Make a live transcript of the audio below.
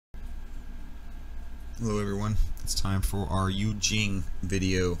Hello everyone, it's time for our Yu Jing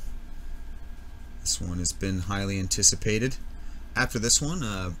video. This one has been highly anticipated. After this one,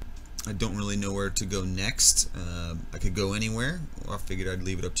 I don't really know where to go next. I could go anywhere. Well, I figured I'd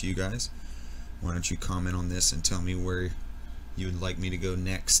leave it up to you guys. Why don't you comment on this and tell me where you would like me to go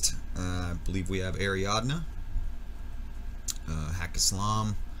next. I believe we have Ariadne, Hack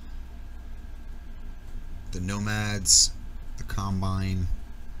Islam, the Nomads, the Combine,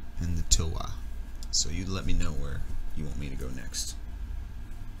 and the Toa. So you let me know where you want me to go next.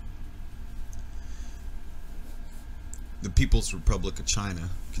 The People's Republic of China,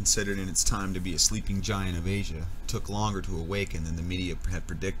 considered in its time to be a sleeping giant of Asia, took longer to awaken than the media had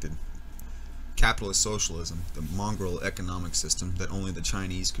predicted. Capitalist socialism, the mongrel economic system that only the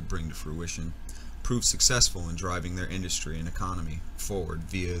Chinese could bring to fruition, proved successful in driving their industry and economy forward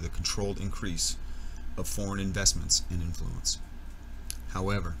via the controlled increase of foreign investments and influence.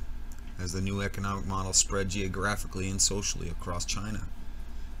 However, as the new economic model spread geographically and socially across China,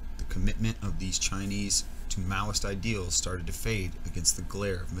 the commitment of these Chinese to Maoist ideals started to fade against the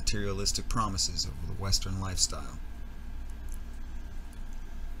glare of materialistic promises of the Western lifestyle.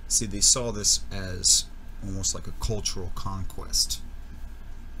 See, they saw this as almost like a cultural conquest.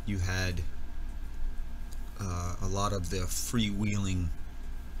 You had a lot of the freewheeling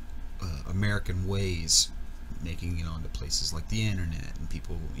American ways making it onto places like the internet, and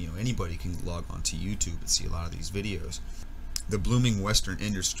people, anybody can log onto YouTube and see a lot of these videos. The blooming Western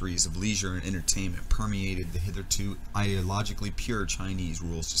industries of leisure and entertainment permeated the hitherto ideologically pure Chinese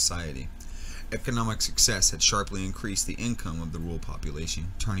rural society. Economic success had sharply increased the income of the rural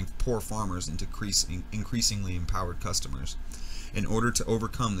population, turning poor farmers into increasingly empowered customers. In order to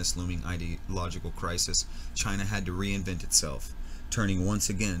overcome this looming ideological crisis, China had to reinvent itself, turning once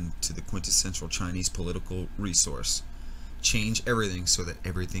again to the quintessential Chinese political resource: change everything so that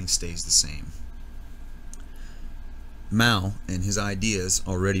everything stays the same. Mao and his ideas,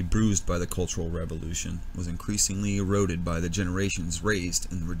 already bruised by the Cultural Revolution, was increasingly eroded by the generations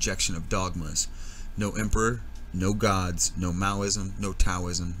raised in the rejection of dogmas. No emperor, no gods, no Maoism, no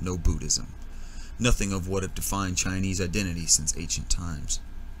Taoism, no Buddhism. Nothing of what had defined Chinese identity since ancient times.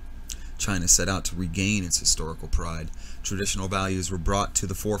 China set out to regain its historical pride. Traditional values were brought to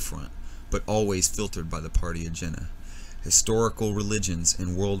the forefront, but always filtered by the party agenda. Historical religions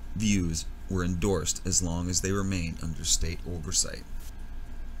and world views were endorsed as long as they remained under state oversight.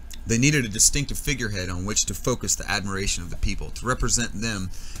 They needed a distinctive figurehead on which to focus the admiration of the people, to represent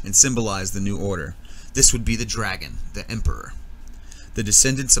them and symbolize the new order. This would be the dragon, the emperor. The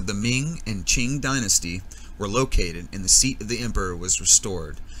descendants of the Ming and Qing dynasty were located, and the seat of the emperor was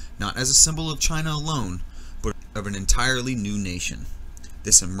restored, not as a symbol of China alone, but of an entirely new nation.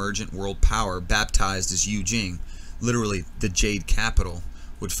 This emergent world power, baptized as Yu Jing, literally the Jade Capital,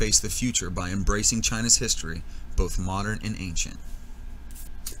 would face the future by embracing China's history, both modern and ancient.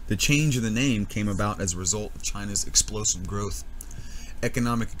 The change of the name came about as a result of China's explosive growth.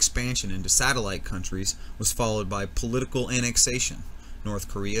 Economic expansion into satellite countries was followed by political annexation. North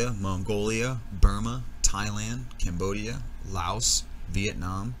Korea, Mongolia, Burma, Thailand, Cambodia, Laos,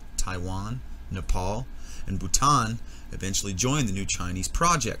 Vietnam, Taiwan, Nepal, and Bhutan eventually joined the new Chinese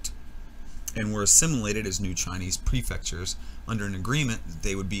project and were assimilated as new Chinese prefectures under an agreement that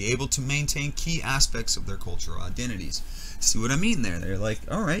they would be able to maintain key aspects of their cultural identities. See what I mean there? They're like,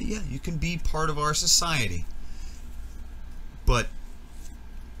 all right, yeah, you can be part of our society, but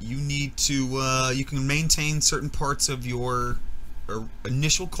you need to, you can maintain certain parts of your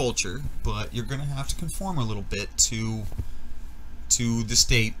initial culture, but you're going to have to conform a little bit to the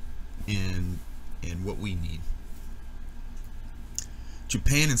state and what we need.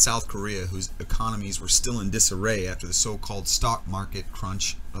 Japan and South Korea, whose economies were still in disarray after the so-called stock market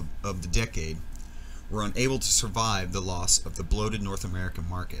crunch of the decade, were unable to survive the loss of the bloated North American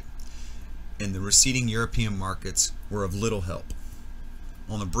market, and the receding European markets were of little help.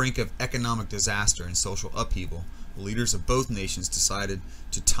 On the brink of economic disaster and social upheaval, the leaders of both nations decided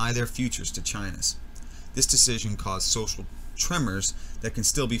to tie their futures to China's. This decision caused social tremors that can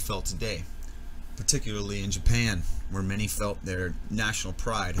still be felt today, particularly in Japan, where many felt their national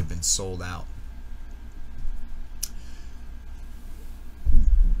pride had been sold out.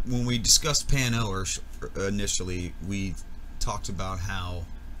 When we discussed Pan-O initially, we talked about how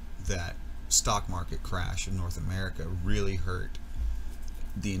that stock market crash in North America really hurt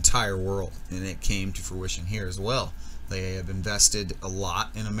the entire world, and it came to fruition here as well. They have invested a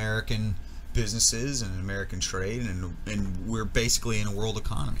lot in American businesses and American trade, and we're basically in a world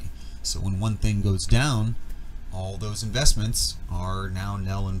economy. So when one thing goes down, all those investments are now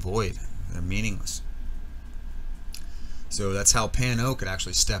null and void. They're meaningless. So that's how Pan-O could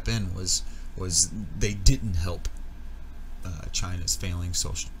actually step in, was they didn't help China's failing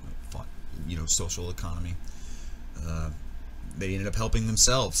social economy. They ended up helping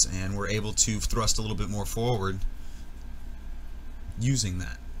themselves and were able to thrust a little bit more forward using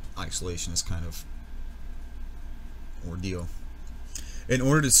that isolationist kind of ordeal. In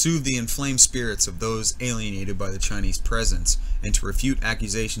order to soothe the inflamed spirits of those alienated by the Chinese presence and to refute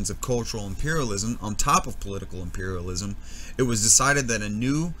accusations of cultural imperialism on top of political imperialism, it was decided that a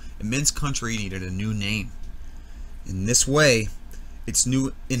new immense country needed a new name. In this way, its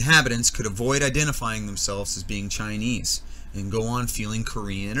new inhabitants could avoid identifying themselves as being Chinese and go on feeling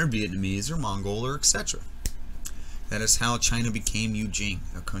Korean or Vietnamese or Mongol or etc. That is how China became Yu Jing,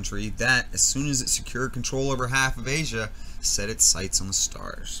 a country that, as soon as it secured control over half of Asia, set its sights on the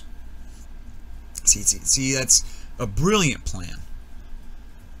stars. See, that's a brilliant plan.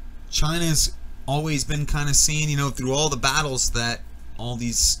 China's always been kind of seen, through all the battles that all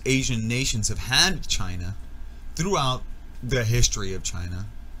these Asian nations have had with China, throughout the history of China,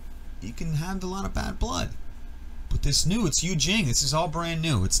 you can have a lot of bad blood. But it's Yu Jing. This is all brand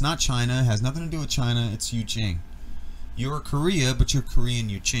new. It's not China. It has nothing to do with China. It's Yu Jing. You're Korea, but you're Korean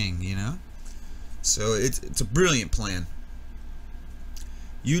Yu Jing, So it's a brilliant plan.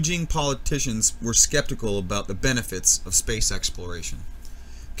 Yu Jing politicians were skeptical about the benefits of space exploration,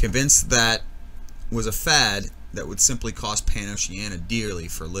 convinced that was a fad that would simply cost Pan-Oceania dearly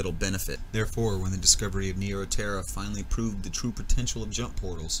for little benefit. Therefore, when the discovery of Neo-Terra finally proved the true potential of jump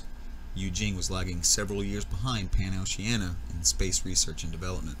portals, Yu Jing was lagging several years behind Pan-Oceania in space research and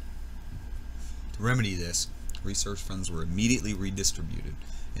development. To remedy this, research funds were immediately redistributed,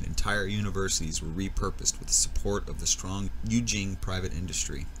 and entire universities were repurposed with the support of the strong Yu Jing private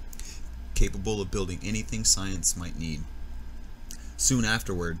industry, capable of building anything science might need. Soon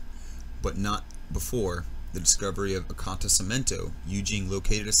afterward, but not before, the discovery of Cemento, Yu Jing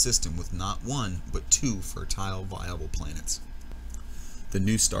located a system with not one, but two fertile, viable planets. The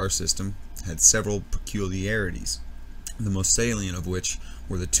new star system had several peculiarities, the most salient of which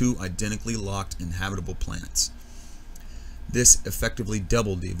were the two identically locked inhabitable planets. This effectively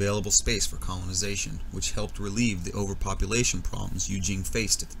doubled the available space for colonization, which helped relieve the overpopulation problems Yu Jing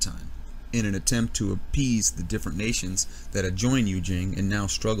faced at the time. In an attempt to appease the different nations that had joined Yu Jing and now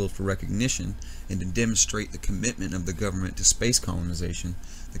struggled for recognition, and to demonstrate the commitment of the government to space colonization,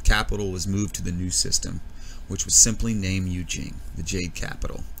 the capital was moved to the new system, which was simply named Yu Jing, the Jade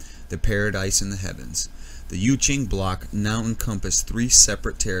Capital, the paradise in the heavens. The Yu Jing block now encompassed three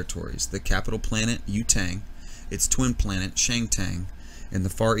separate territories: the capital planet Yu Tang, its twin planet Shangtang, and the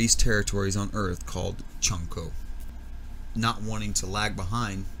Far East territories on Earth called Chungko. Not wanting to lag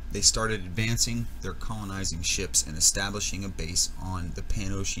behind, they started advancing their colonizing ships and establishing a base on the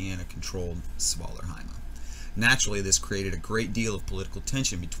Pan-Oceania-controlled Svalbard. Naturally, this created a great deal of political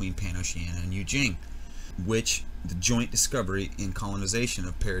tension between Pan-Oceania and Yu Jing, which the joint discovery and colonization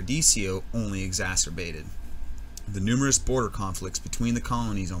of Paradisio only exacerbated. The numerous border conflicts between the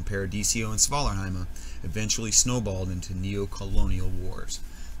colonies on Paradisio and Svalbard eventually snowballed into neo-colonial wars.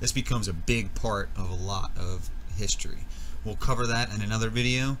 This becomes a big part of a lot of history. We'll cover that in another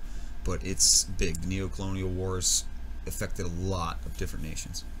video, but it's big. The neo-colonial wars affected a lot of different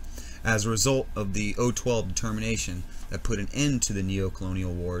nations. As a result of the 012 determination that put an end to the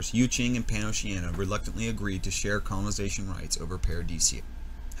neo-colonial wars, Yu Jing and Pan-Oceania reluctantly agreed to share colonization rights over Paradisio.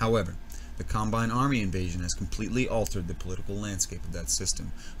 However, the Combined Army invasion has completely altered the political landscape of that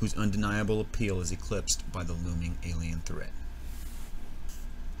system, whose undeniable appeal is eclipsed by the looming alien threat.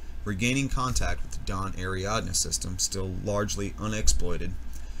 Regaining contact with the Dawn Ariadne system, still largely unexploited,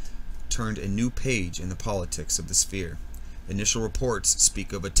 turned a new page in the politics of the sphere. Initial reports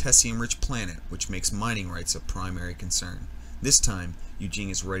speak of a tessium-rich planet, which makes mining rights a primary concern. This time, Yu Jing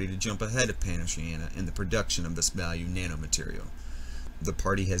is ready to jump ahead of Pan-Oceania in the production of this value nanomaterial. The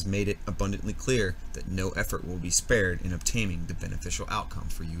party has made it abundantly clear that no effort will be spared in obtaining the beneficial outcome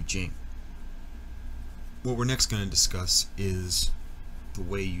for Yu Jing. What we're next going to discuss is the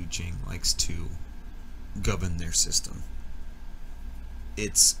way Yu Jing likes to govern their system.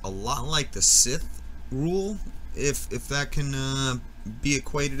 It's a lot like the Sith rule, if that can be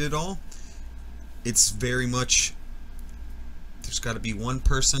equated at all. It's very much, there's got to be one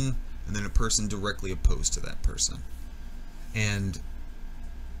person and then a person directly opposed to that person, and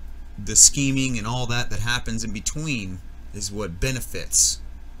the scheming and all that happens in between is what benefits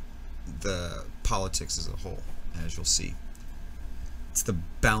the politics as a whole, as you'll see. It's the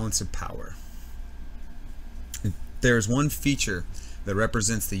balance of power. If there's one feature that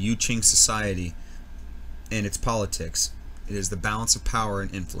represents the Yu Jing society and its politics, it is the balance of power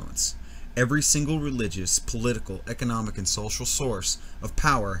and influence. Every single religious, political, economic, and social source of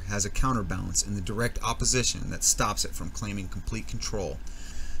power has a counterbalance in the direct opposition that stops it from claiming complete control.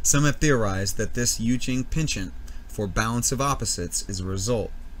 Some have theorized that this Yu Jing penchant for balance of opposites is a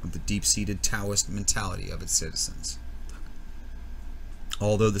result of the deep-seated Taoist mentality of its citizens.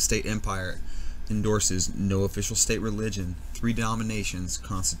 Although the state empire endorses no official state religion, 3 denominations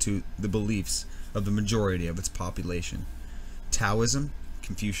constitute the beliefs of the majority of its population: Taoism,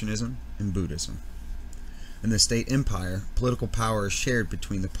 Confucianism, and Buddhism. In the state empire, political power is shared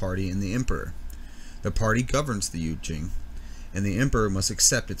between the party and the emperor. The party governs the Yu Jing, and the emperor must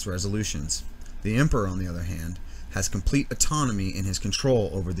accept its resolutions. The emperor, on the other hand, has complete autonomy in his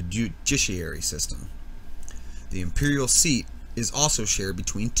control over the judiciary system. The imperial seat is also shared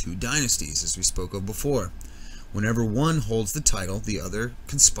between 2 dynasties, as we spoke of before. Whenever one holds the title, the other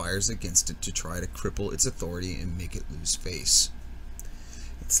conspires against it to try to cripple its authority and make it lose face.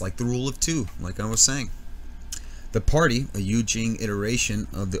 It's like the rule of 2, like I was saying. The party, a Yu Jing iteration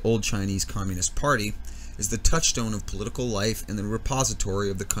of the old Chinese Communist Party, is the touchstone of political life and the repository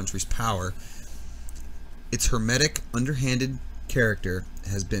of the country's power. Its hermetic, underhanded character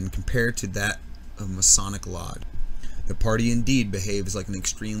has been compared to that of Masonic Lodge. The party indeed behaves like an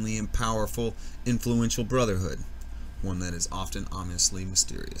extremely and powerful, influential brotherhood, one that is often ominously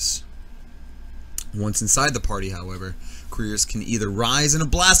mysterious. Once inside the party, however, careers can either rise in a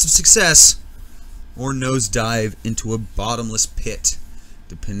blast of success or nosedive into a bottomless pit,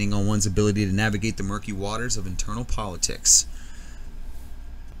 depending on one's ability to navigate the murky waters of internal politics.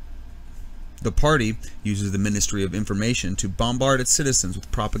 The party uses the Ministry of Information to bombard its citizens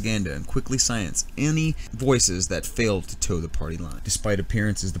with propaganda and quickly silence any voices that fail to toe the party line. Despite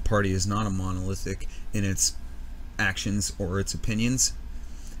appearances, the party is not a monolithic in its actions or its opinions.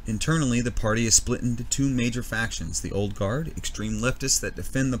 Internally, the party is split into 2 major factions: the Old Guard, extreme leftists that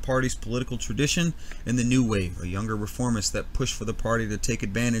defend the party's political tradition, and the New Wave, a younger reformists that push for the party to take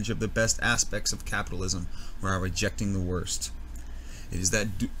advantage of the best aspects of capitalism while rejecting the worst. It is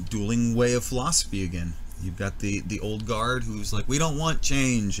that dueling way of philosophy again. You've got the Old Guard who's like, we don't want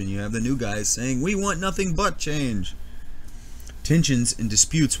change, and you have the new guys saying, we want nothing but change. Tensions and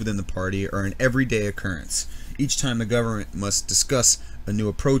disputes within the party are an everyday occurrence. Each time the government must discuss a new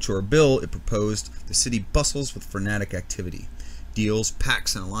approach or a bill it proposed, the city bustles with frenetic activity. Deals,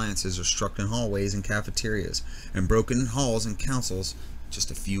 pacts, and alliances are struck in hallways and cafeterias, and broken in halls and councils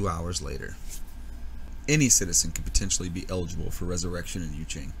just a few hours later. Any citizen could potentially be eligible for resurrection in Yu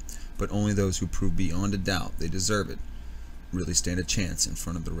Jing, but only those who prove beyond a doubt they deserve it really stand a chance in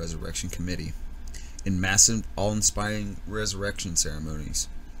front of the resurrection committee. In massive, awe-inspiring resurrection ceremonies,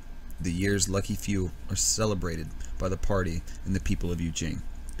 the year's lucky few are celebrated by the party and the people of Yu Jing,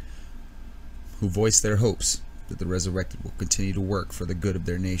 who voice their hopes that the resurrected will continue to work for the good of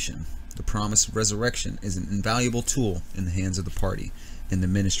their nation. The promise of resurrection is an invaluable tool in the hands of the party, and the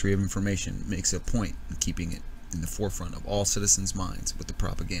Ministry of Information makes a point in keeping it in the forefront of all citizens' minds with the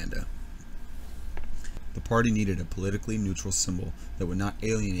propaganda. The party needed a politically neutral symbol that would not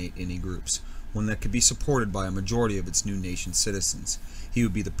alienate any groups, one that could be supported by a majority of its new nation's citizens. He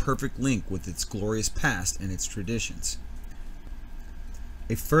would be the perfect link with its glorious past and its traditions.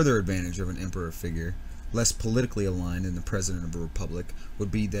 A further advantage of an emperor figure, less politically aligned than the president of a republic,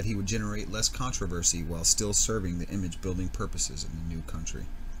 would be that he would generate less controversy while still serving the image-building purposes of the new country.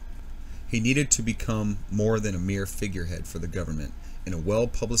 He needed to become more than a mere figurehead for the government. In a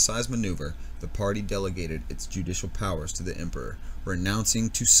well-publicized maneuver, the party delegated its judicial powers to the emperor, renouncing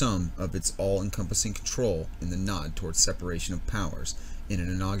to some of its all-encompassing control in the nod towards separation of powers in an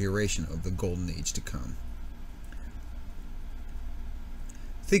inauguration of the golden age to come.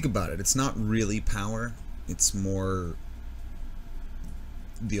 Think about it. It's not really power. It's more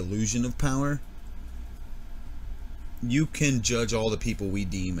the illusion of power. You can judge all the people we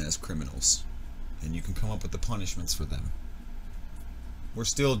deem as criminals, and you can come up with the punishments for them. We're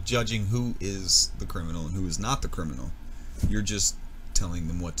still judging who is the criminal and who is not the criminal. You're just telling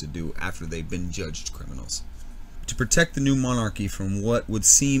them what to do after they've been judged criminals. To protect the new monarchy from what would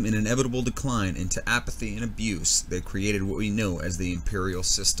seem an inevitable decline into apathy and abuse, they created what we know as the imperial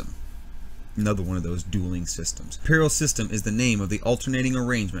system. Another one of those dueling systems. Imperial system is the name of the alternating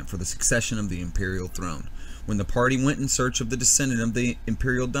arrangement for the succession of the imperial throne. When the party went in search of the descendant of the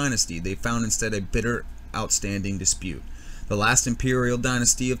imperial dynasty, they found instead a bitter, outstanding dispute. The last imperial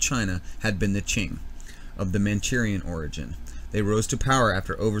dynasty of China had been the Qing, of the Manchurian origin. They rose to power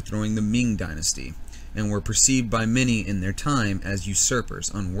after overthrowing the Ming dynasty, and were perceived by many in their time as usurpers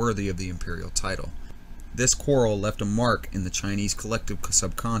unworthy of the imperial title. This quarrel left a mark in the Chinese collective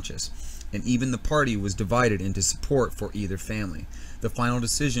subconscious, and even the party was divided into support for either family. The final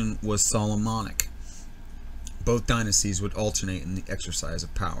decision was Solomonic. Both dynasties would alternate in the exercise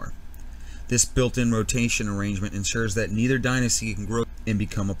of power. This built-in rotation arrangement ensures that neither dynasty can grow and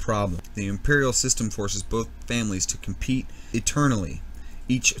become a problem. The imperial system forces both families to compete eternally,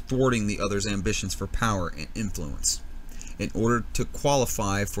 each thwarting the other's ambitions for power and influence. In order to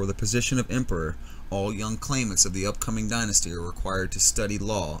qualify for the position of emperor, all young claimants of the upcoming dynasty are required to study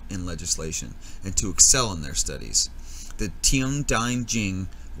law and legislation, and to excel in their studies. The Jing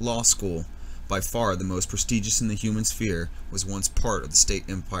Law School, by far the most prestigious in the human sphere, was once part of the State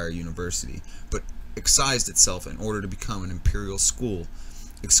Empire University, but excised itself in order to become an imperial school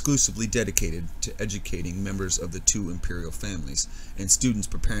exclusively dedicated to educating members of the two imperial families and students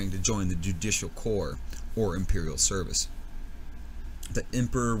preparing to join the judicial corps or imperial service. The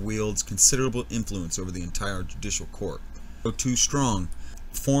emperor wields considerable influence over the entire judicial court, though too strong,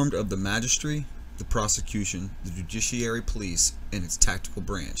 formed of the magistracy, the prosecution, the judiciary police, and its tactical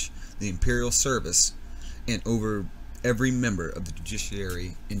branch, the imperial service, and over every member of the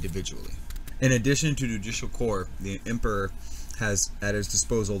judiciary individually. In addition to judicial corps, the emperor has at his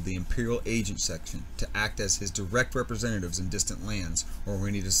disposal the imperial agent section to act as his direct representatives in distant lands or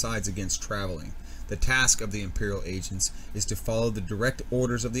when he decides against traveling. The task of the imperial agents is to follow the direct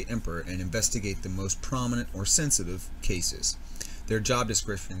orders of the emperor and investigate the most prominent or sensitive cases. Their job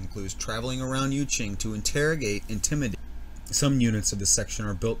description includes traveling around Yu Jing to interrogate, intimidate. Some units of the section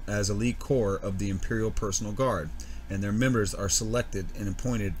are built as elite corps of the imperial personal guard, and their members are selected and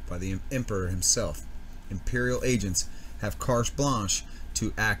appointed by the emperor himself. Imperial agents have carte blanche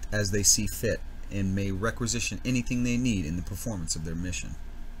to act as they see fit and may requisition anything they need in the performance of their mission.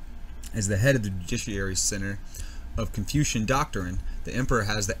 As the head of the judiciary center of Confucian doctrine, the emperor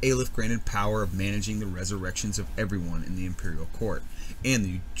has the Aleph granted power of managing the resurrections of everyone in the imperial court and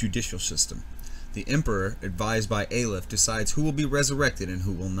the judicial system. The emperor, advised by Aleph, decides who will be resurrected and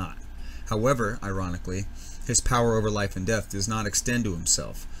who will not. However, ironically, his power over life and death does not extend to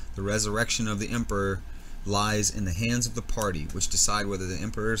himself. The resurrection of the emperor lies in the hands of the party, which decide whether the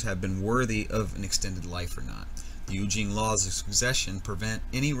emperors have been worthy of an extended life or not. The Yu Jing laws of succession prevent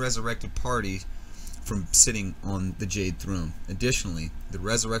any resurrected party from sitting on the Jade Throne. Additionally, the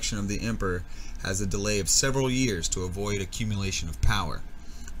resurrection of the emperor has a delay of several years to avoid accumulation of power.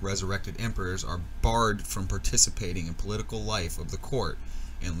 Resurrected emperors are barred from participating in political life of the court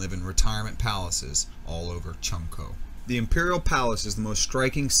and live in retirement palaces all over Chungko. The imperial palace is the most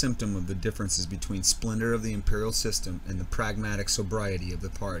striking symptom of the differences between splendor of the imperial system and the pragmatic sobriety of the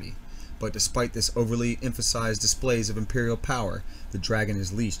party. But despite this overly emphasized displays of imperial power, the dragon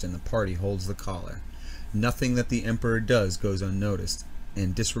is leashed and the party holds the collar. Nothing that the emperor does goes unnoticed,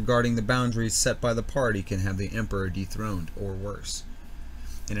 and disregarding the boundaries set by the party can have the emperor dethroned or worse.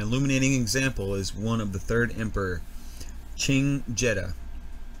 An illuminating example is one of the third emperor, Qing Jeda.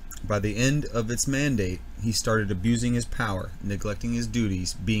 By the end of its mandate, he started abusing his power, neglecting his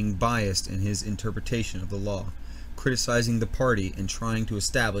duties, being biased in his interpretation of the law, criticizing the party, and trying to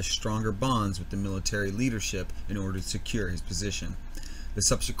establish stronger bonds with the military leadership in order to secure his position. The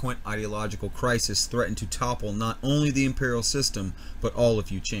subsequent ideological crisis threatened to topple not only the imperial system, but all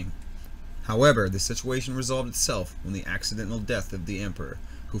of Yu Jing. However, the situation resolved itself when the accidental death of the emperor,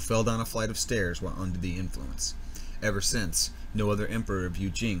 who fell down a flight of stairs while under the influence. Ever since, no other emperor of Yu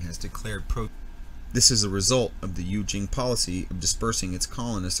Jing has declared protest. This is a result of the Yu Jing policy of dispersing its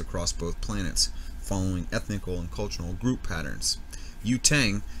colonists across both planets, following ethnical and cultural group patterns. Yu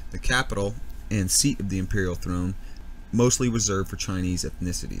Tang, the capital and seat of the imperial throne, mostly reserved for Chinese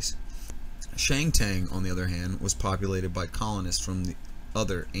ethnicities. Shangtang, on the other hand, was populated by colonists from the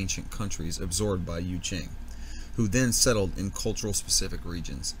other ancient countries absorbed by Yu Jing, who then settled in cultural specific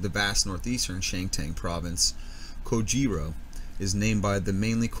regions. The vast northeastern Shangtang province, Kojiro, is named by the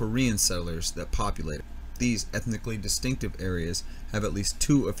mainly Korean settlers that populate it. These ethnically distinctive areas have at least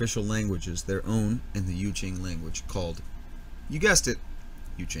two official languages, their own and the Yu Jing language, called, you guessed it,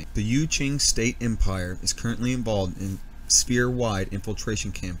 Yu Jing. The Yu Jing state empire is currently involved in a sphere-wide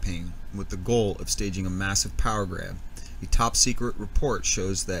infiltration campaign with the goal of staging a massive power grab. A top-secret report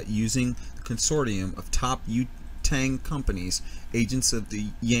shows that using the consortium of top Yu Tang companies, agents of the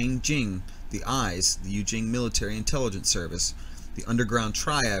Yang Jing, the Eyes, the Yu Jing Military Intelligence Service, the Underground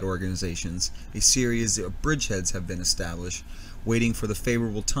Triad organizations, a series of bridgeheads have been established, waiting for the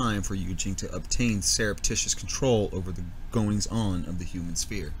favorable time for Yu Jing to obtain surreptitious control over the goings-on of the human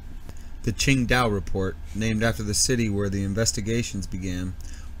sphere. The Qingdao report, named after the city where the investigations began,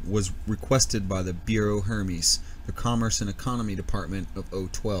 was requested by the Bureau Hermes, the Commerce and Economy Department of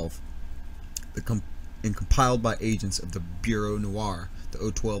O12. The and compiled by agents of the Bureau Noir, the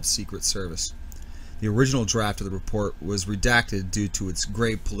O12 Secret Service. The original draft of the report was redacted due to its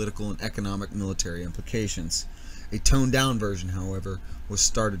grave political and economic military implications. A toned-down version, however, was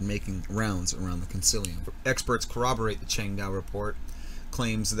started making rounds around the concilium. Experts corroborate the Chengdao report,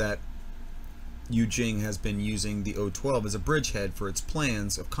 claims that Yu Jing has been using the O12 as a bridgehead for its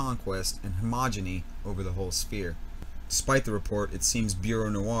plans of conquest and homogeny over the whole sphere. Despite the report, it seems Bureau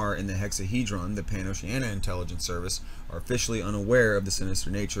Noir and the Hexahedron, the Pan-Oceania Intelligence Service, are officially unaware of the sinister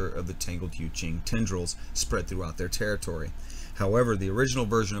nature of the tangled Yu Jing tendrils spread throughout their territory. However, the original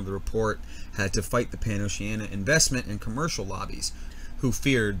version of the report had to fight the Pan-Oceania investment and commercial lobbies, who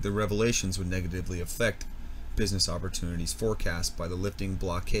feared the revelations would negatively affect business opportunities forecast by the lifting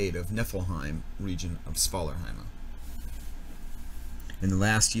blockade of Niflheim region of Svalbard. In the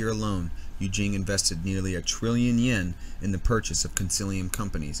last year alone, Yu Jing invested nearly $1 trillion in the purchase of concilium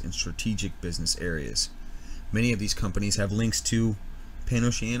companies in strategic business areas. Many of these companies have links to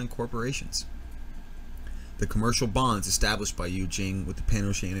Pan-Oceanian corporations. The commercial bonds established by Yu Jing with the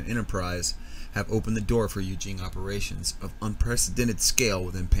Pan-Oceanian enterprise have opened the door for Yu Jing operations of unprecedented scale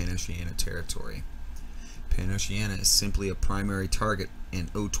within Pan-Oceania territory. Pan-Oceania is simply a primary target,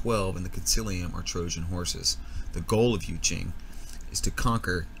 and O12 and the concilium are Trojan horses. The goal of Yu Jing is to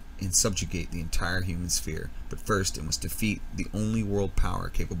conquer and subjugate the entire human sphere, but first it must defeat the only world power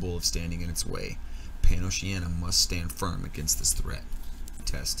capable of standing in its way. Pan-Oceania must stand firm against this threat.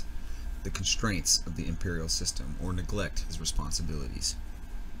 Test the constraints of the imperial system or neglect his responsibilities.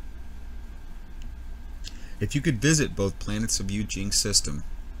 If you could visit both planets of Yu Jing's system,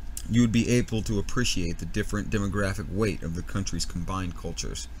 you would be able to appreciate the different demographic weight of the country's combined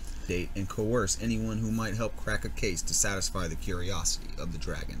cultures, and coerce anyone who might help crack a case to satisfy the curiosity of the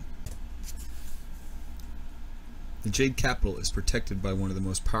dragon. The Jade Capital is protected by one of the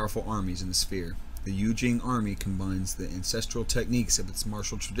most powerful armies in the sphere. The Yu Jing army combines the ancestral techniques of its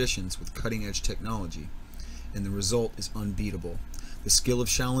martial traditions with cutting-edge technology, and the result is unbeatable. The skill of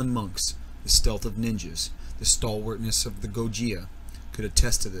Shaolin monks, the stealth of ninjas, the stalwartness of the Gojia could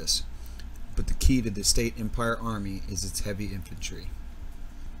attest to this, but the key to the State Empire Army is its heavy infantry.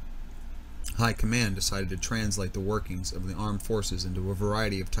 High Command decided to translate the workings of the armed forces into a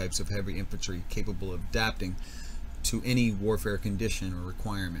variety of types of heavy infantry capable of adapting to any warfare condition or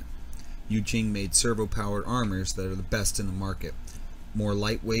requirement. Yu Jing made servo-powered armors that are the best in the market, more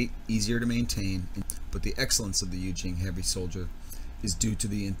lightweight, easier to maintain, but the excellence of the Yu Jing heavy soldier is due to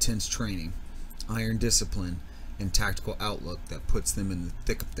the intense training, iron discipline, and tactical outlook that puts them in the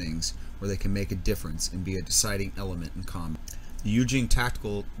thick of things where they can make a difference and be a deciding element in combat. The Yu Jing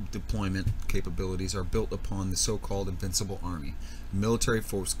tactical deployment capabilities are built upon the so-called Invincible Army, a military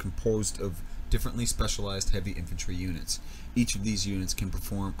force composed of differently specialized heavy infantry units. Each of these units can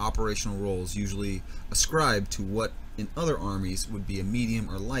perform operational roles usually ascribed to what in other armies would be a medium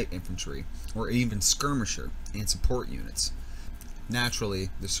or light infantry, or even skirmisher and support units. Naturally,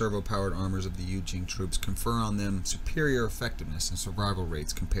 the servo-powered armors of the Yu Jing troops confer on them superior effectiveness and survival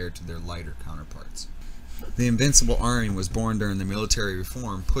rates compared to their lighter counterparts. The Invincible Army was born during the military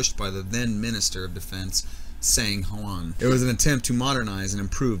reform pushed by the then Minister of Defense, Sang Huan. It was an attempt to modernize and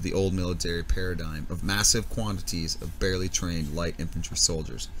improve the old military paradigm of massive quantities of barely trained light infantry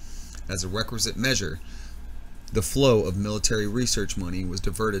soldiers. As a requisite measure, the flow of military research money was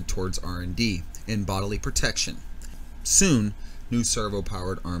diverted towards R&D and bodily protection. Soon, new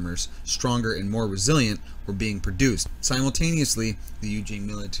servo-powered armors, stronger and more resilient, were being produced. Simultaneously, the Yu Jing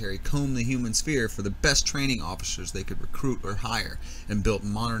military combed the human sphere for the best training officers they could recruit or hire, and built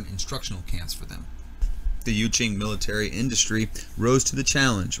modern instructional camps for them. The Yu Jing military industry rose to the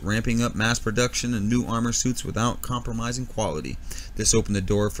challenge, ramping up mass production and new armor suits without compromising quality. This opened the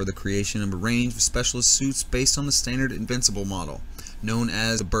door for the creation of a range of specialist suits based on the standard Invincible model, known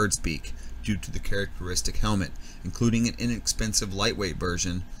as the Bird's Beak, due to the characteristic helmet, including an inexpensive lightweight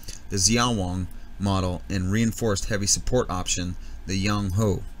version, the Xiaowang model, and reinforced heavy support option, the Yang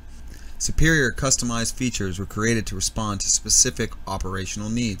Ho. Superior customized features were created to respond to specific operational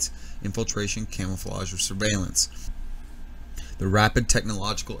needs: infiltration, camouflage, or surveillance. The rapid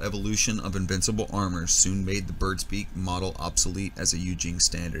technological evolution of Invincible armors soon made the Bird's Beak model obsolete as a Yu Jing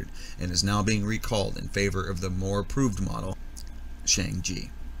standard, and is now being recalled in favor of the more approved model, Shang-Ji.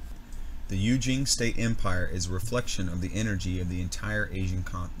 The Yu Jing State Empire is a reflection of the energy of the entire Asian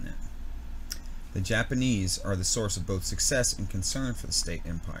continent. The Japanese are the source of both success and concern for the State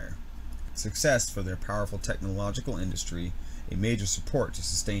Empire. Success for their powerful technological industry, a major support to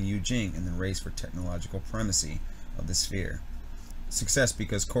sustain Yu Jing in the race for technological primacy of the sphere. Success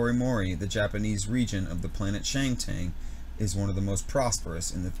because Korimori, the Japanese region of the planet Shangtang, is one of the most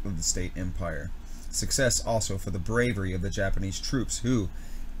prosperous of the State Empire. Success also for the bravery of the Japanese troops who,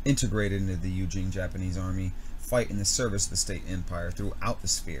 integrated into the Yu Jing Japanese army, fight in the service of the state empire throughout the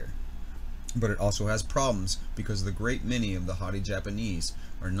sphere. But it also has problems because the great many of the haughty Japanese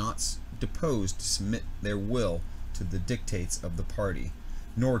are not disposed to submit their will to the dictates of the party,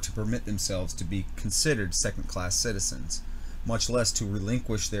 nor to permit themselves to be considered second-class citizens, much less to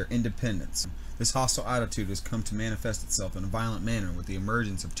relinquish their independence. This hostile attitude has come to manifest itself in a violent manner with the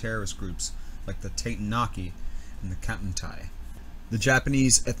emergence of terrorist groups like the Taitenaki and the Kapuntai. The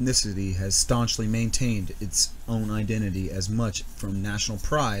Japanese ethnicity has staunchly maintained its own identity as much from national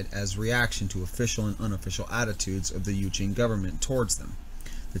pride as reaction to official and unofficial attitudes of the Yu Jing government towards them.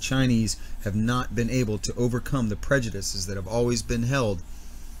 The Chinese have not been able to overcome the prejudices that have always been held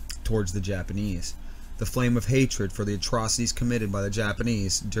towards the Japanese. The flame of hatred for the atrocities committed by the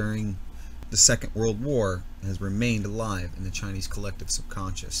Japanese during the Second World War has remained alive in the Chinese collective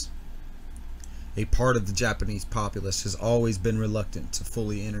subconscious. A part of the Japanese populace has always been reluctant to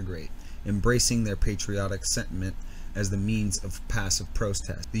fully integrate, embracing their patriotic sentiment as the means of passive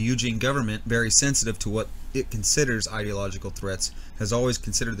protest. The Yu Jing government, very sensitive to what it considers ideological threats, has always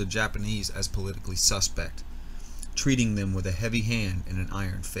considered the Japanese as politically suspect, treating them with a heavy hand and an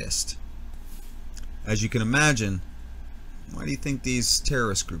iron fist. As you can imagine, why do you think these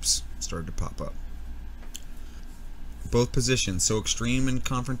terrorist groups started to pop up? Both positions, so extreme and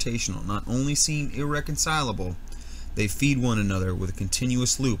confrontational, not only seem irreconcilable, they feed one another with a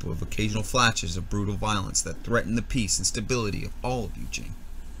continuous loop of occasional flashes of brutal violence that threaten the peace and stability of all of Yu Jing.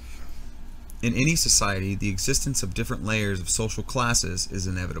 In any society, the existence of different layers of social classes is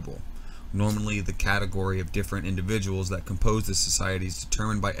inevitable. Normally, the category of different individuals that compose the society is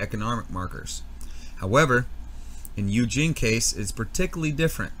determined by economic markers. However, in Yu Jing case, it's particularly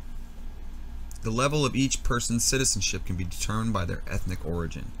different. The level of each person's citizenship can be determined by their ethnic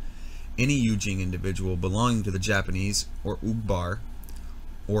origin. Any Yu Jing individual belonging to the Japanese or Ugbar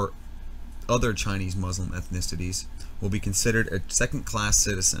or other Chinese Muslim ethnicities will be considered a second-class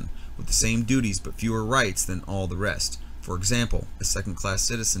citizen with the same duties but fewer rights than all the rest. For example, a second-class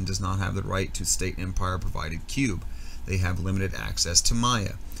citizen does not have the right to state empire-provided cube. They have limited access to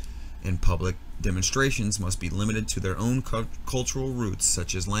Maya, and public demonstrations must be limited to their own cultural roots,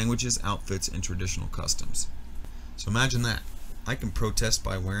 such as languages, outfits, and traditional customs. So imagine that. I can protest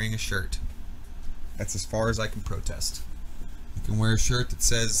by wearing a shirt. That's as far as I can protest. You can wear a shirt that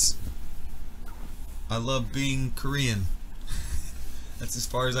says, "I love being Korean." That's as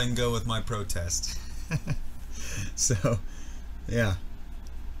far as I can go with my protest. So, yeah.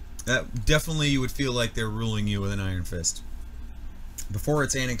 Definitely you would feel like they're ruling you with an iron fist. Before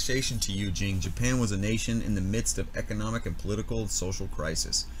its annexation to Yu Jing, Japan was a nation in the midst of economic and political and social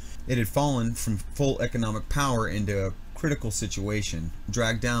crisis. It had fallen from full economic power into a critical situation,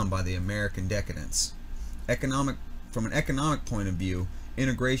 dragged down by the American decadence. From an economic point of view,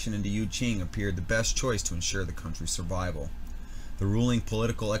 integration into Yu Jing appeared the best choice to ensure the country's survival. The ruling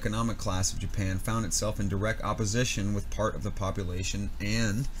political economic class of Japan found itself in direct opposition with part of the population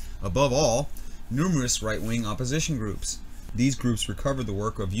and, above all, numerous right-wing opposition groups. These groups recovered the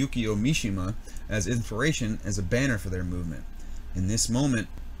work of Yukio Mishima as inspiration as a banner for their movement. In this moment,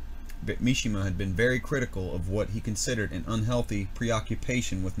 Mishima had been very critical of what he considered an unhealthy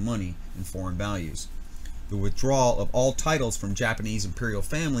preoccupation with money and foreign values. The withdrawal of all titles from Japanese imperial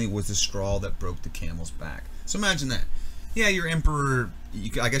family was the straw that broke the camel's back. So imagine that. Yeah, your emperor,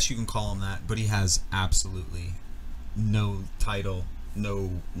 I guess you can call him that, but he has absolutely no title,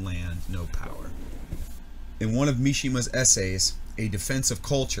 no land, no power. In one of Mishima's essays, A Defense of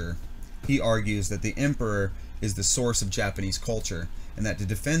Culture, he argues that the emperor is the source of Japanese culture, and that to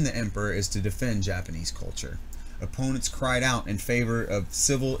defend the emperor is to defend Japanese culture. Opponents cried out in favor of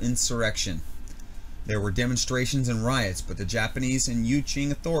civil insurrection. There were demonstrations and riots, but the Japanese and Yu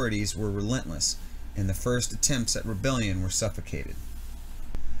Jing authorities were relentless, and the first attempts at rebellion were suffocated.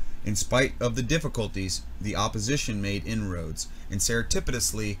 In spite of the difficulties, the opposition made inroads, and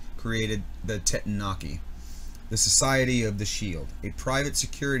surreptitiously created the Taitenaki, the Society of the Shield, a private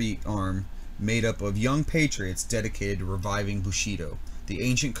security arm made up of young patriots dedicated to reviving Bushido, the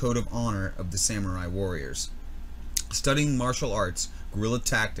ancient code of honor of the samurai warriors. Studying martial arts, guerrilla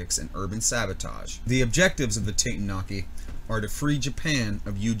tactics, and urban sabotage. The objectives of the Taitenaki are to free Japan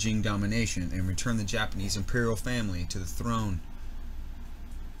of Yu Jing domination and return the Japanese imperial family to the throne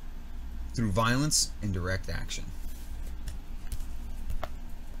through violence and direct action.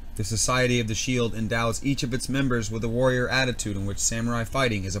 The Society of the Shield endows each of its members with a warrior attitude in which samurai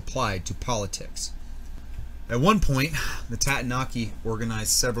fighting is applied to politics. At one point, the Taitenaki organized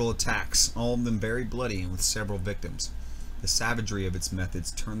several attacks, all of them very bloody and with several victims. The savagery of its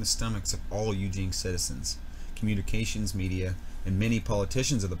methods turned the stomachs of all Yu Jing citizens. Communications media and many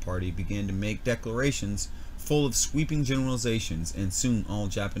politicians of the party began to make declarations full of sweeping generalizations, and soon all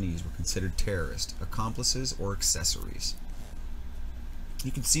Japanese were considered terrorists, accomplices, or accessories.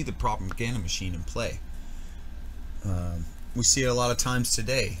 You can see the propaganda machine in play. We see it a lot of times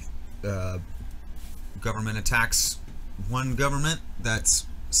today. Government attacks one government that's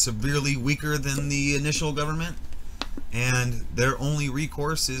severely weaker than the initial government, and their only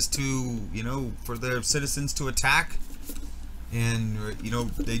recourse is to, for their citizens to attack, and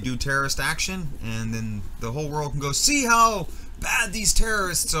they do terrorist action, and then the whole world can go, see how bad these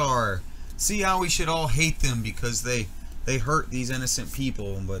terrorists are, see how we should all hate them because they hurt these innocent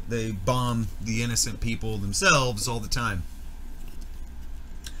people, but they bomb the innocent people themselves all the time.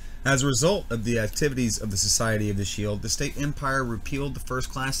 As a result of the activities of the Society of the Shield, the State Empire repealed the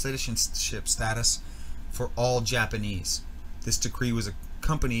first-class citizenship status for all Japanese. This decree was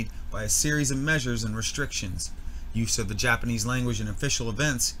accompanied by a series of measures and restrictions. Use of the Japanese language in official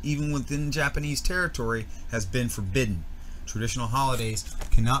events, even within Japanese territory, has been forbidden. Traditional holidays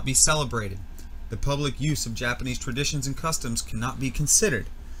cannot be celebrated. The public use of Japanese traditions and customs cannot be considered.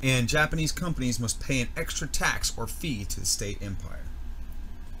 And Japanese companies must pay an extra tax or fee to the State Empire.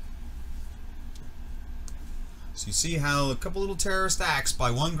 So you see how a couple little terrorist acts by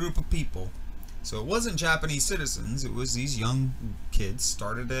one group of people. So it wasn't Japanese citizens, it was these young kids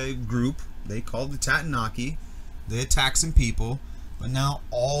started a group they called the Tatanaki. They attacked some people, but now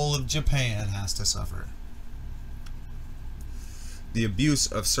all of Japan has to suffer. The abuse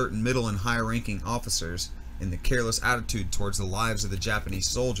of certain middle and high-ranking officers and the careless attitude towards the lives of the Japanese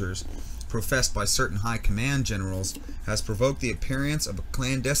soldiers professed by certain high command generals has provoked the appearance of a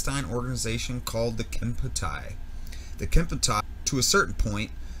clandestine organization called the Kempeitai. The Kempeitai, to a certain point,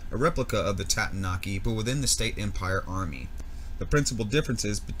 a replica of the Tatanaki, but within the State Empire Army. The principal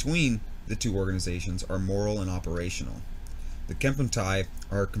differences between the two organizations are moral and operational. The Kempeitai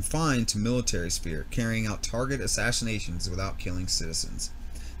are confined to military sphere, carrying out target assassinations without killing citizens.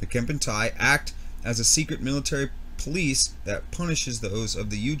 The Kempeitai act as a secret military police that punishes those of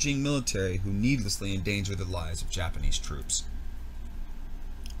the Yu Jing military who needlessly endanger the lives of Japanese troops.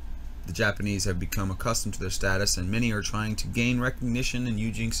 The Japanese have become accustomed to their status, and many are trying to gain recognition in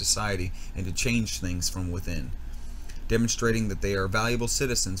Yu Jing society and to change things from within, demonstrating that they are valuable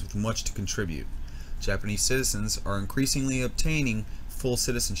citizens with much to contribute. Japanese citizens are increasingly obtaining full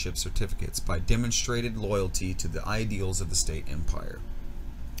citizenship certificates by demonstrated loyalty to the ideals of the State Empire.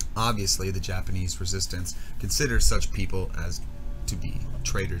 Obviously, the Japanese resistance considers such people as to be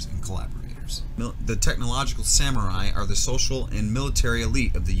traitors and collaborators. The technological samurai are the social and military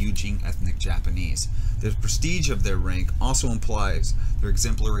elite of the Yu Jing ethnic Japanese. The prestige of their rank also implies their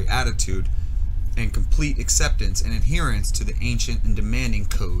exemplary attitude and complete acceptance and adherence to the ancient and demanding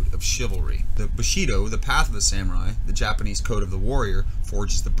code of chivalry. The Bushido, the path of the samurai, the Japanese code of the warrior,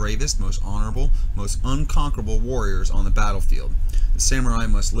 forges the bravest, most honorable, most unconquerable warriors on the battlefield. The samurai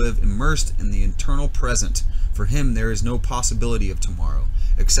must live immersed in the eternal present. For him there is no possibility of tomorrow.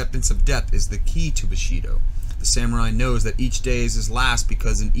 Acceptance of death is the key to Bushido. The samurai knows that each day is his last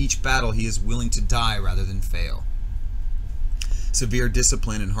because in each battle he is willing to die rather than fail. Severe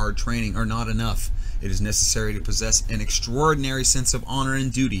discipline and hard training are not enough. It is necessary to possess an extraordinary sense of honor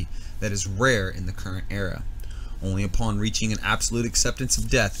and duty that is rare in the current era. Only upon reaching an absolute acceptance of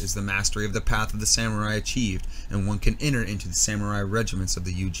death is the mastery of the path of the samurai achieved, and one can enter into the samurai regiments of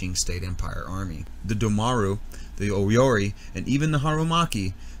the Yu Jing State Empire Army. The Domaru, the Oyori, and even the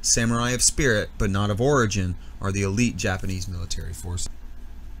Harumaki, samurai of spirit but not of origin, are the elite Japanese military forces.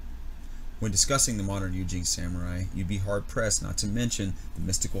 When discussing the modern Yu Jing samurai, you'd be hard-pressed not to mention the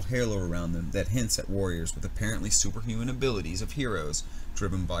mystical halo around them that hints at warriors with apparently superhuman abilities of heroes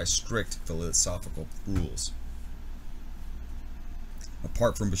driven by strict philosophical rules.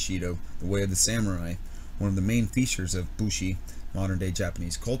 Apart from Bushido, the way of the samurai, one of the main features of Bushi, modern-day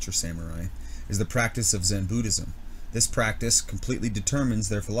Japanese culture samurai, is the practice of Zen Buddhism. This practice completely determines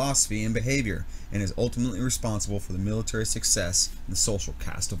their philosophy and behavior, and is ultimately responsible for the military success and the social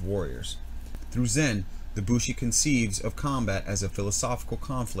caste of warriors. Through Zen, the Bushi conceives of combat as a philosophical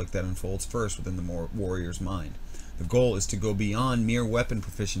conflict that unfolds first within the warrior's mind. The goal is to go beyond mere weapon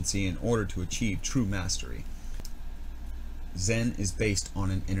proficiency in order to achieve true mastery. Zen is based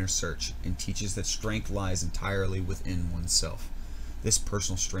on an inner search and teaches that strength lies entirely within oneself. This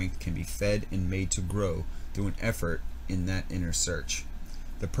personal strength can be fed and made to grow through an effort in that inner search.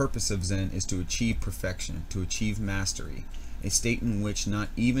 The purpose of Zen is to achieve perfection, to achieve mastery, a state in which not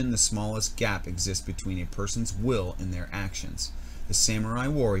even the smallest gap exists between a person's will and their actions. The samurai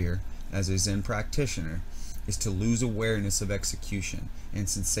warrior, as a Zen practitioner, is to lose awareness of execution and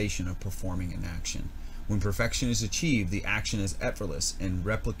sensation of performing an action. When perfection is achieved, the action is effortless and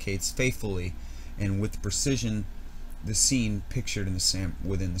replicates faithfully and with precision the scene pictured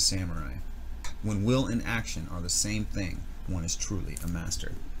within the samurai. When will and action are the same thing, one is truly a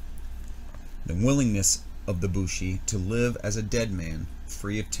master. The willingness of the bushi to live as a dead man,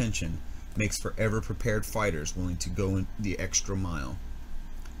 free of tension, makes forever prepared fighters willing to go the extra mile.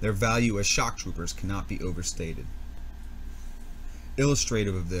 Their value as shock troopers cannot be overstated.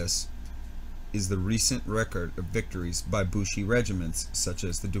 Illustrative of this is the recent record of victories by bushi regiments such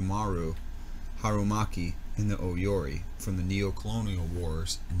as the Dumaru, Harumaki, and the Oyori from the neo-colonial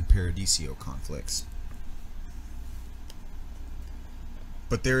wars and the Paradiso conflicts.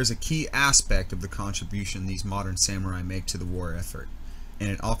 But there is a key aspect of the contribution these modern samurai make to the war effort, and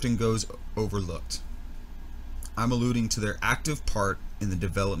it often goes overlooked. I'm alluding to their active part in the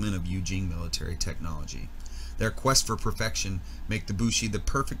development of Yu Jing military technology. Their quest for perfection make the bushi the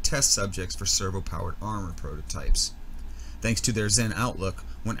perfect test subjects for servo-powered armor prototypes. Thanks to their Zen outlook,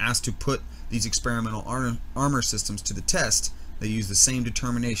 when asked to put these experimental armor systems to the test, they use the same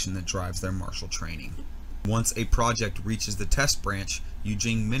determination that drives their martial training. Once a project reaches the test branch, Yu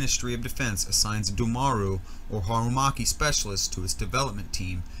Jing Ministry of Defense assigns a Dumaru or Harumaki specialist to its development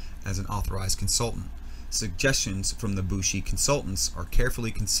team as an authorized consultant. Suggestions from the bushi consultants are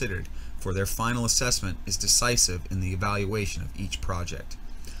carefully considered, for their final assessment is decisive in the evaluation of each project.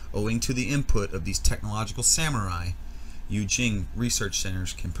 Owing to the input of these technological samurai, Yu Jing research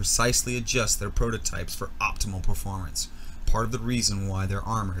centers can precisely adjust their prototypes for optimal performance, part of the reason why their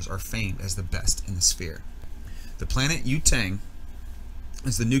armors are famed as the best in the sphere. The planet Yu Tang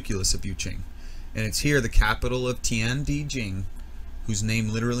is the nucleus of Yu Jing, and it's here the capital of Tiandi Jing, whose name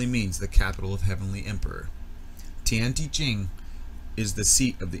literally means the capital of Heavenly Emperor. Tiandi Jing is the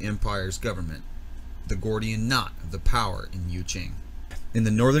seat of the empire's government, the Gordian knot of the power in Yu Jing. In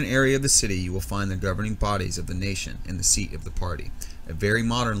the northern area of the city, you will find the governing bodies of the nation and the seat of the party, a very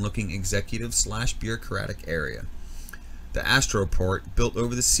modern-looking executive/bureaucratic area. The Astroport, built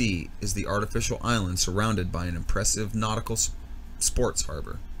over the sea, is the artificial island surrounded by an impressive nautical sports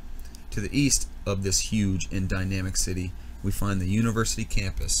harbor. To the east of this huge and dynamic city, we find the university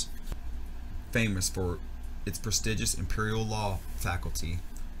campus, famous for its prestigious imperial law faculty,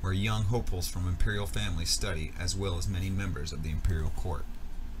 where young hopefuls from imperial families study, as well as many members of the imperial court.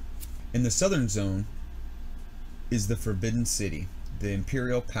 In the southern zone is the Forbidden City, the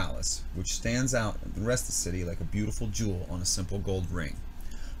Imperial Palace, which stands out in the rest of the city like a beautiful jewel on a simple gold ring.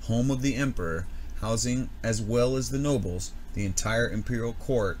 Home of the emperor, housing as well as the nobles, the entire imperial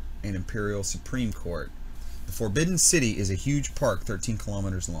court and imperial supreme court. The Forbidden City is a huge park 13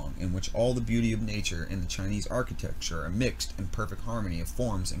 kilometers long, in which all the beauty of nature and the Chinese architecture are mixed in perfect harmony of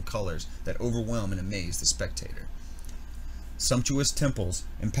forms and colors that overwhelm and amaze the spectator. Sumptuous temples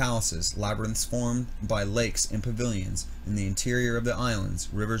and palaces, labyrinths formed by lakes and pavilions in the interior of the islands,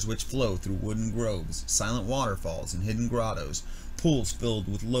 rivers which flow through wooded groves, silent waterfalls and hidden grottos, pools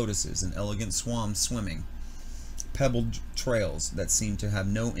filled with lotuses and elegant swans swimming, pebbled trails that seem to have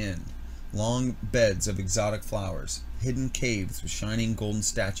no end, long beds of exotic flowers, hidden caves with shining golden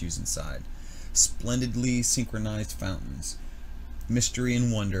statues inside, splendidly synchronized fountains. Mystery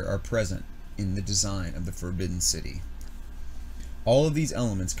and wonder are present in the design of the Forbidden City. All of these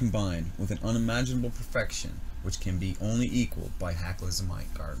elements combined with an unimaginable perfection which can be only equaled by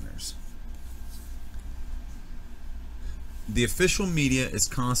Hacklasmite gardeners. The official media is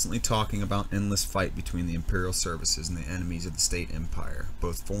constantly talking about endless fight between the imperial services and the enemies of the state empire,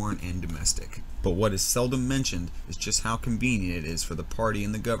 both foreign and domestic. But what is seldom mentioned is just how convenient it is for the party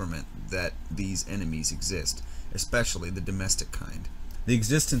and the government that these enemies exist, especially the domestic kind. The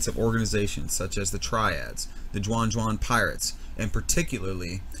existence of organizations such as the Triads, the Zhuan Pirates, and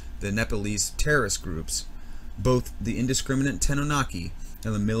particularly the Nepalese terrorist groups, both the indiscriminate Tenonaki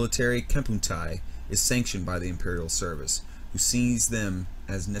and the military Kempuntai, is sanctioned by the imperial service, who sees them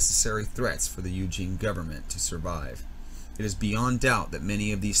as necessary threats for the Yu Jing government to survive. It is beyond doubt that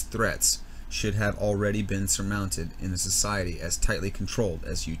many of these threats should have already been surmounted in a society as tightly controlled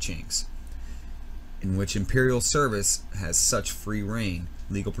as Yu Jing's, in which imperial service has such free reign,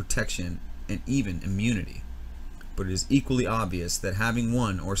 legal protection, and even immunity. But it is equally obvious that having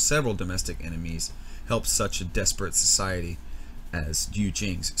one or several domestic enemies helps such a desperate society as Yu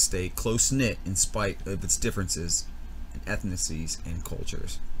Jing's stay close-knit in spite of its differences in ethnicities and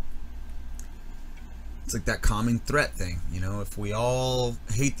cultures. It's like that common threat thing, you know, if we all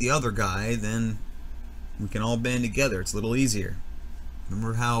hate the other guy, then we can all band together. It's a little easier.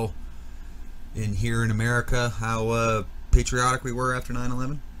 Remember how here in America, how patriotic we were after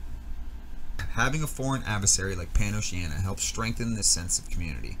 9/11? Having a foreign adversary like Pan-Oceania helps strengthen this sense of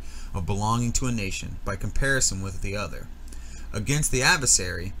community, of belonging to a nation by comparison with the other. Against the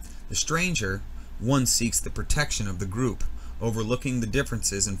adversary, the stranger, one seeks the protection of the group, overlooking the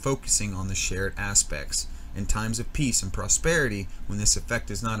differences and focusing on the shared aspects. In times of peace and prosperity, when this effect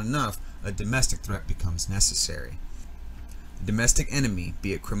is not enough, a domestic threat becomes necessary. The domestic enemy,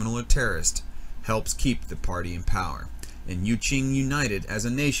 be it criminal or terrorist, helps keep the party in power, and Yu Jing united as a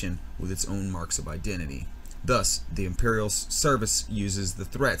nation with its own marks of identity. Thus, the Imperial Service uses the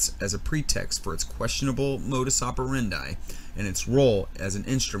threats as a pretext for its questionable modus operandi and its role as an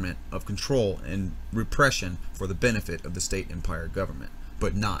instrument of control and repression for the benefit of the state empire government,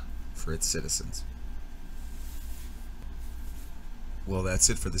 but not for its citizens. Well, that's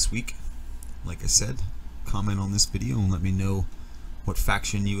it for this week. Like I said, comment on this video and let me know what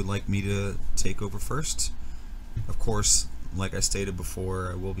faction you would like me to take over first. Of course, like I stated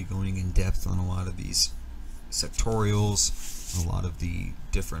before, I will be going in depth on a lot of these sectorials, a lot of the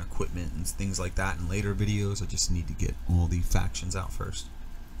different equipment and things like that in later videos. I just need to get all the factions out first.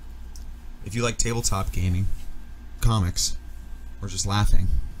 If you like tabletop gaming, comics, or just laughing,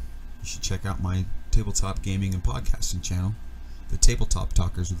 you should check out my tabletop gaming and podcasting channel, The Tabletop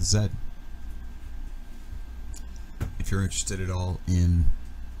Talkers with a Z. If you're interested at all in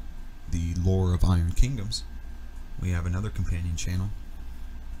the lore of Iron Kingdoms, we have another companion channel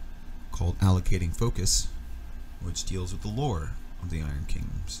called Allocating Focus, which deals with the lore of the Iron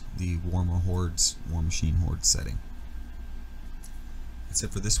Kingdoms, the Warhammer Hordes, War Machine Horde setting. That's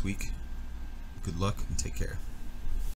it for this week. Good luck and take care.